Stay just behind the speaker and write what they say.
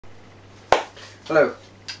Hello,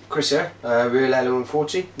 Chris here, Real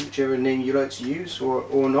L140, whichever name you like to use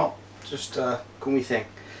or not, just call me Thing.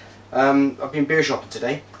 I've been beer shopping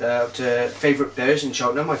today, to Favourite Beers in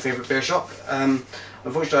Cheltenham, my favourite beer shop.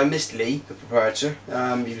 Unfortunately I missed Lee, the proprietor.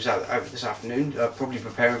 He was out this afternoon, probably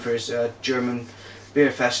preparing for his German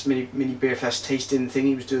beer fest, mini beer fest tasting thing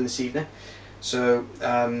he was doing this evening. So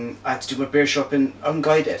I had to do my beer shopping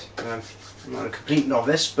unguided. I'm not a complete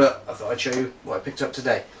novice, but I thought I'd show you what I picked up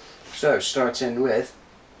today. So, starting with,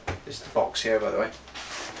 this is the box here by the way.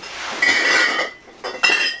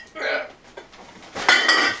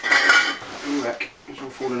 Ooh, heck, it's all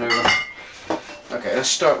falling over. Okay, let's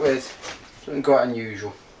start with something quite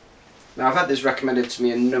unusual. Now, I've had this recommended to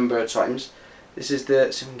me a number of times. This is the,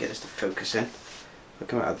 see if we can get this to focus in. I'll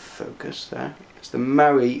come out of the focus there. It's the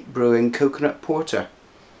Maui Brewing Coconut Porter.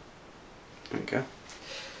 There we go.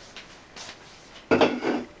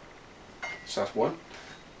 So that's one.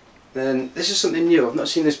 Then this is something new. I've not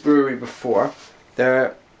seen this brewery before.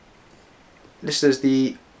 They're listed as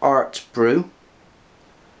the Art Brew.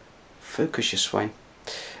 Focus, you swine.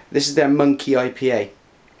 This is their Monkey IPA.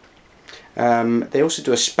 They also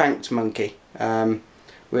do a Spanked Monkey,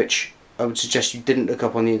 which I would suggest you didn't look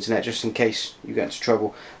up on the internet just in case you get into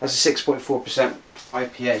trouble. That's a 6.4%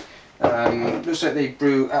 IPA. Looks like they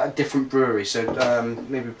brew at a different brewery, so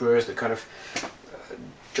maybe brewers that kind of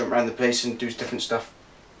jump around the place and do different stuff.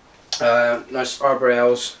 Nice Arbor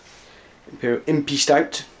Ales Imperial Impy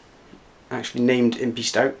Stout, actually named Impy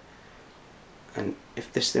Stout. And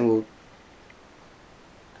if this thing will,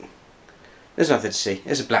 there's nothing to see.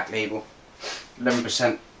 It's a black label,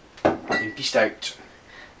 11% Impy Stout.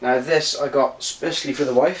 Now this I got specially for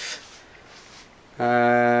the wife,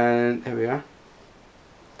 and there we are.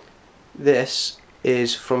 This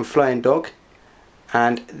is from Flying Dog,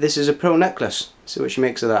 and this is a pearl necklace. See what she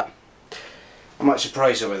makes of that. I might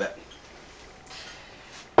surprise her with it.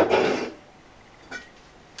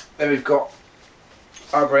 Then we've got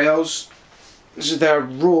Arbor Ales. This is their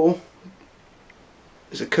raw.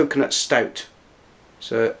 It's a coconut stout.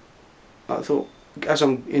 So I thought, as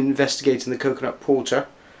I'm investigating the coconut porter,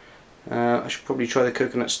 I should probably try the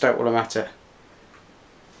coconut stout while I'm at it.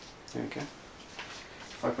 There we go.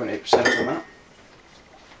 5.8% on that.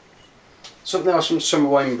 Something else from Summer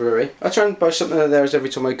Wine Brewery. I try and buy something of theirs every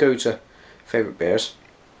time I go to Favourite Beers.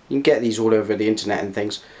 You can get these all over the internet and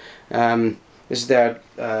things. This is their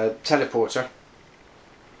Teleporter.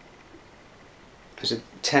 It's a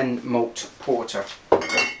 10 malt porter.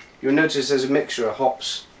 You'll notice there's a mixture of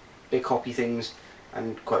hops, big hoppy things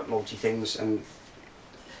and quite malty things, and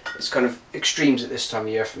it's kind of extremes at this time of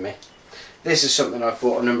year for me. This is something I've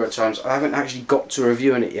bought a number of times. I haven't actually got to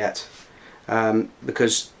reviewing it yet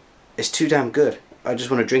because it's too damn good. I just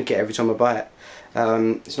want to drink it every time I buy it.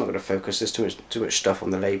 It's not going to focus, there's too much stuff on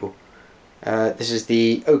the label. This is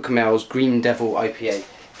the Oakham Ales Green Devil IPA.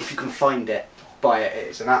 If you can find it, buy it.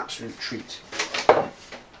 It's an absolute treat.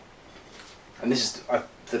 And this is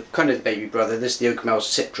the kind of baby brother. This is the Oakham Ales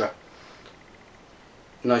Citra.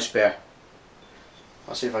 Nice beer.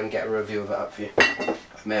 I'll see if I can get a review of it up for you. I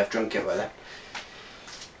may have drunk it by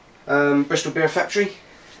then. Bristol Beer Factory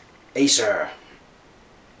Acer.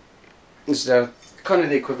 This is kind of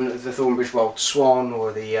the equivalent of the Thornbridge Wild Swan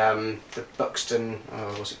or the Buxton,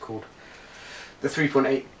 what's it called? The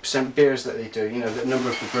 3.8% beers that they do. You know, the number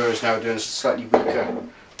of the brewers now are doing slightly weaker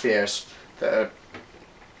beers that are,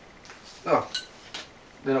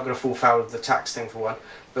 they're not going to fall foul of the tax thing for one,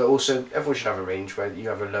 but also everyone should have a range where you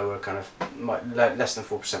have a lower kind of, less than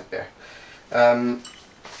 4% beer.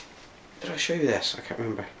 Did I show you this? I can't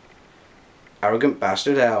remember. Arrogant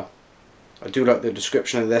Bastard Ale. I do like the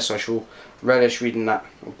description of this. I shall relish reading that,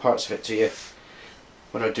 or parts of it, to you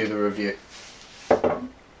when I do the review.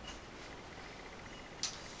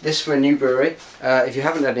 This is for a new brewery. If you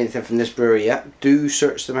haven't had anything from this brewery yet, do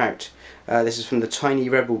search them out. This is from the Tiny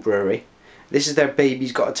Rebel Brewery. This is their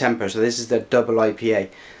Baby's Got a Temper, so this is their double IPA.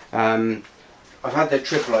 I've had their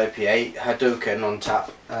triple IPA, Hadoken, on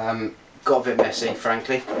tap. Got a bit messy,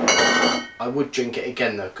 frankly. I would drink it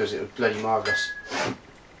again though, because it was bloody marvellous.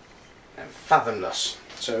 Fathomless.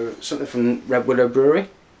 So something from Red Willow Brewery.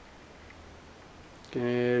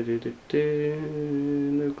 Not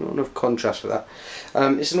enough contrast for that.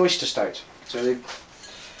 It's an oyster stout, so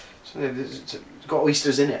it's got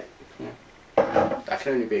oysters in it. Yeah. That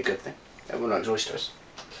can only be a good thing. Everyone likes oysters.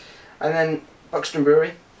 And then Buxton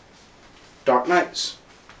Brewery, Dark Nights.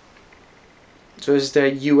 So this is their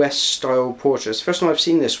US style porter. It's the first time I've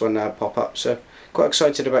seen this one pop up, so quite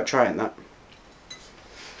excited about trying that.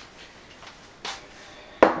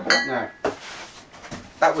 Now,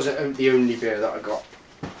 that wasn't the only beer that I got.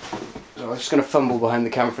 So I'm just going to fumble behind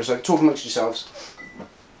the camera for a second. Talk amongst yourselves.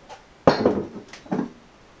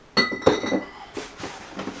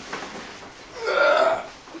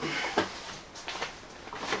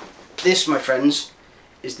 This, my friends,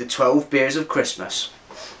 is the 12 Beers of Christmas.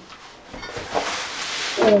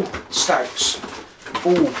 All stouts.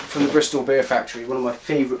 All from the Bristol Beer Factory. One of my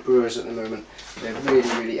favourite brewers at the moment. They're really,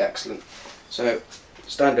 really excellent. So,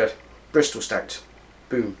 standard Bristol Stout.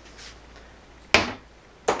 Boom.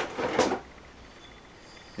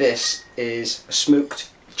 This is a smoked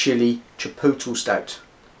chili chipotle stout.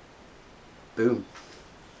 Boom.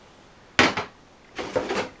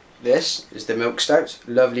 This is the milk stout.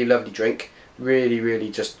 Lovely, lovely drink. Really, really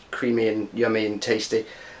just creamy and yummy and tasty.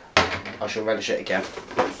 I shall relish it again.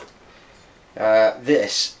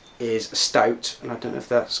 This is a stout, and I don't know if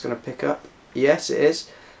that's going to pick up. Yes, it is.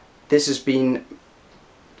 This has been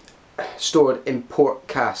stored in port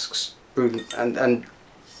casks, brewed, and I'm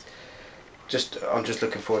just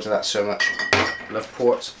looking forward to that so much. Love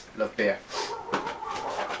port, love beer.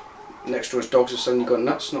 Next door is Dogs have suddenly gone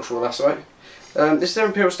nuts. Not sure what that's about. This is their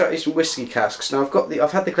Imperial Stout aged in whiskey casks. Now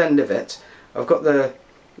I've had the Glenlivet. I've got the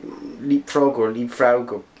Leapfrog or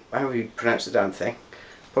Leapfrog or however you pronounce the damn thing.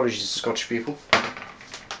 Apologies to Scottish people.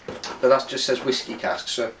 But that just says whiskey cask,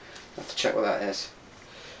 so I have to check what that is.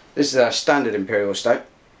 This is a standard Imperial Stout.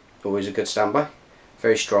 Always a good standby.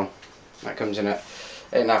 Very strong. That comes in at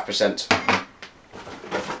 8.5%.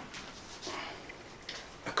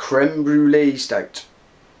 A creme brulee stout.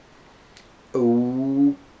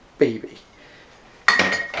 Oh baby.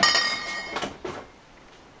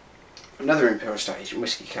 Another Imperial Stout aged in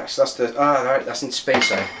whiskey cask. That's the right, that's in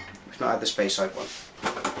Speyside. We've not had the Speyside one.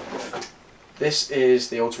 This is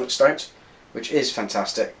the Ultimate Stout, which is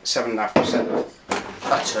fantastic. 7.5%.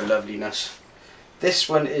 Utter loveliness. This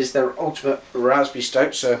one is their Ultimate Raspberry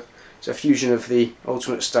Stout, so it's a fusion of the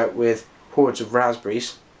Ultimate Stout with hordes of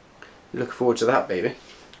raspberries. Looking forward to that, baby.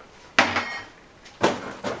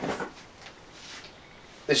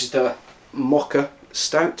 This is the Mocha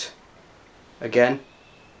Stout. Again,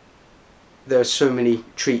 there are so many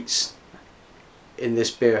treats in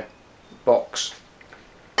this beer box.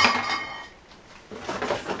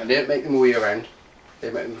 And they don't make them all year round, they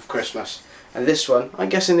make them for Christmas. And this one, I'm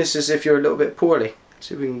guessing this is if you're a little bit poorly. Let's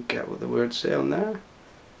see if we can get what the words say on there.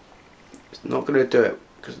 It's not going to do it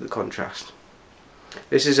because of the contrast.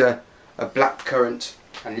 This is a blackcurrant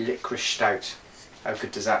and licorice stout. How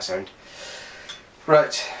good does that sound?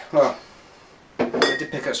 Right, well, I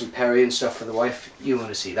did pick up some Perry and stuff for the wife. You want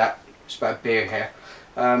to see that. It's about beer here.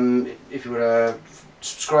 If you want to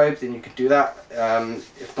subscribe, then you can do that.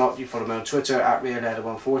 If not, you follow me on Twitter at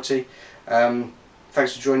RealLeather140.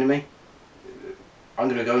 Thanks for joining me. I'm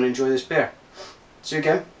going to go and enjoy this beer. See you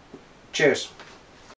again. Cheers.